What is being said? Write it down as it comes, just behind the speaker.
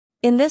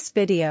In this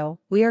video,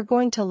 we are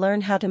going to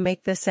learn how to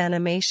make this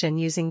animation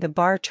using the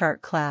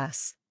BarChart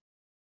class.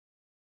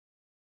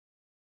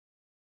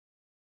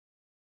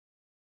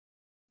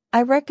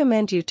 I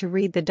recommend you to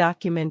read the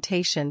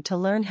documentation to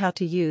learn how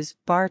to use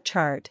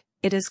BarChart.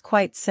 It is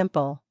quite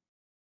simple.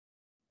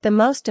 The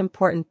most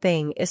important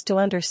thing is to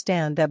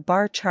understand that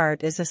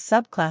BarChart is a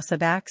subclass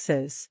of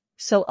axes,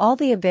 so all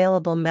the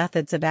available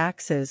methods of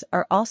axes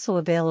are also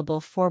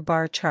available for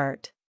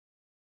BarChart.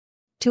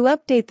 To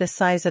update the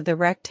size of the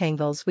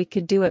rectangles, we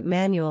could do it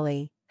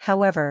manually.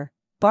 However,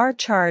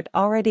 BarChart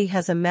already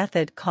has a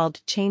method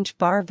called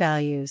ChangeBar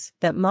Values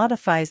that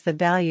modifies the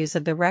values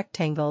of the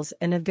rectangles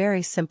in a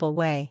very simple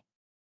way.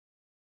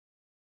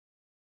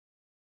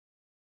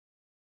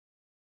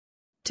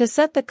 To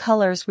set the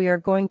colors, we are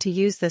going to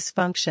use this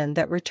function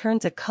that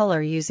returns a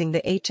color using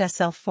the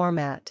HSL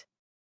format.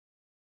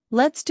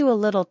 Let's do a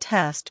little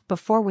test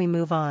before we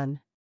move on.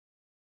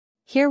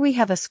 Here we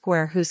have a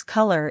square whose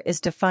color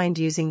is defined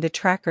using the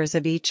trackers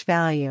of each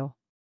value.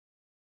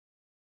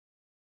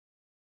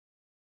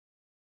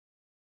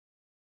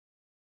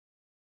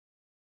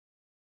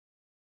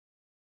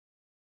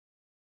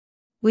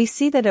 We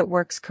see that it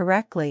works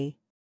correctly.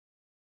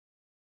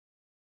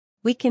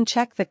 We can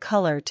check the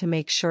color to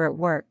make sure it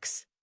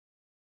works.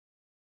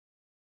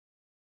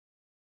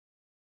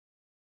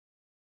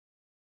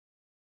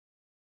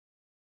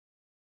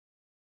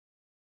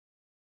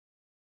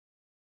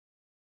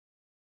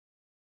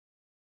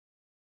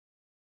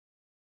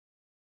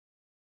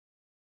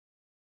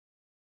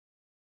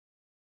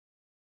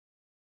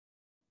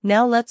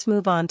 Now let's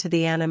move on to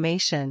the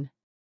animation.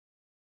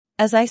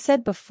 As I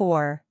said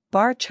before,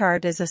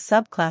 BarChart is a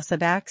subclass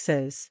of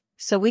axes,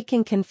 so we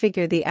can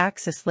configure the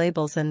axis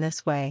labels in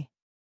this way.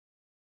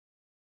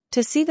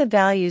 To see the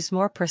values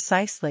more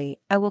precisely,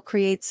 I will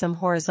create some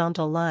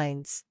horizontal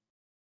lines.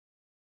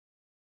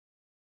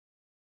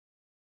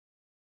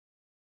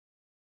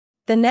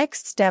 The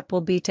next step will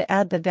be to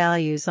add the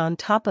values on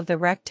top of the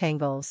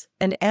rectangles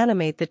and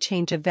animate the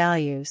change of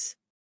values.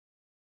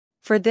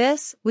 For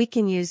this, we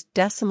can use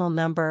decimal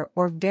number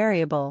or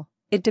variable,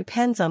 it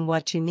depends on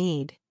what you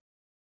need.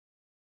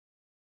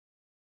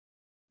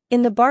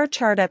 In the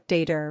BarChart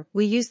updater,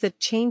 we use the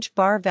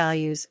ChangeBar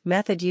Values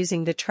method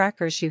using the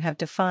trackers you have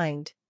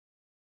defined.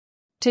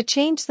 To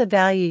change the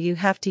value, you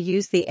have to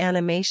use the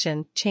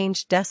animation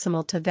change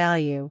decimal to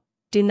value.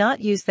 Do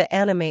not use the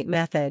animate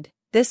method.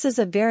 This is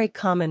a very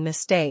common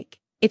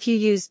mistake. If you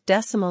use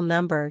decimal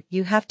number,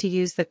 you have to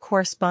use the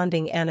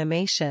corresponding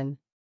animation.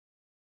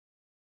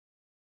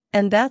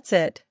 And that's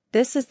it.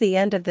 This is the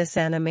end of this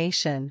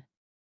animation.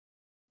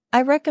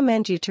 I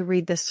recommend you to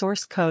read the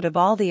source code of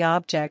all the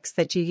objects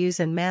that you use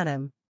in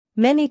Manim.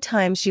 Many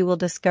times you will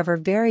discover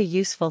very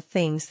useful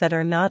things that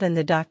are not in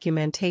the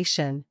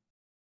documentation.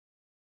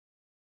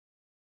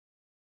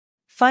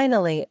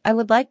 Finally, I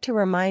would like to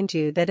remind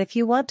you that if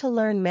you want to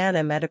learn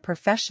Manim at a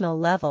professional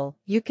level,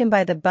 you can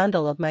buy the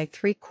bundle of my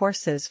 3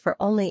 courses for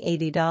only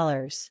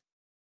 $80.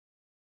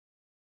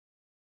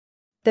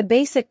 The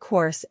basic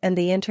course and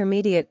the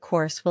intermediate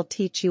course will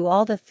teach you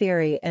all the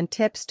theory and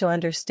tips to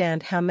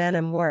understand how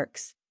Manim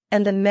works,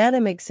 and the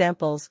Manim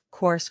examples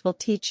course will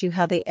teach you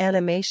how the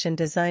animation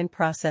design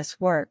process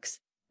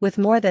works, with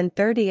more than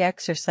 30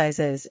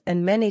 exercises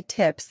and many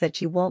tips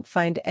that you won't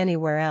find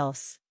anywhere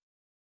else.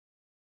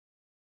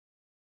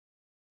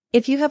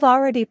 If you have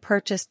already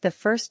purchased the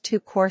first 2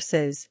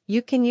 courses,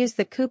 you can use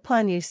the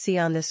coupon you see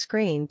on the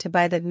screen to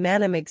buy the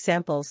Manim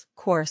examples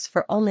course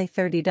for only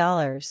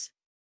 $30.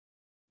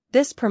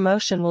 This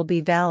promotion will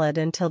be valid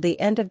until the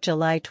end of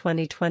July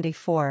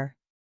 2024.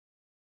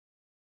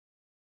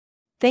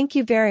 Thank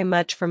you very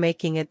much for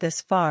making it this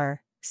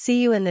far.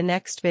 See you in the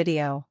next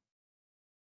video.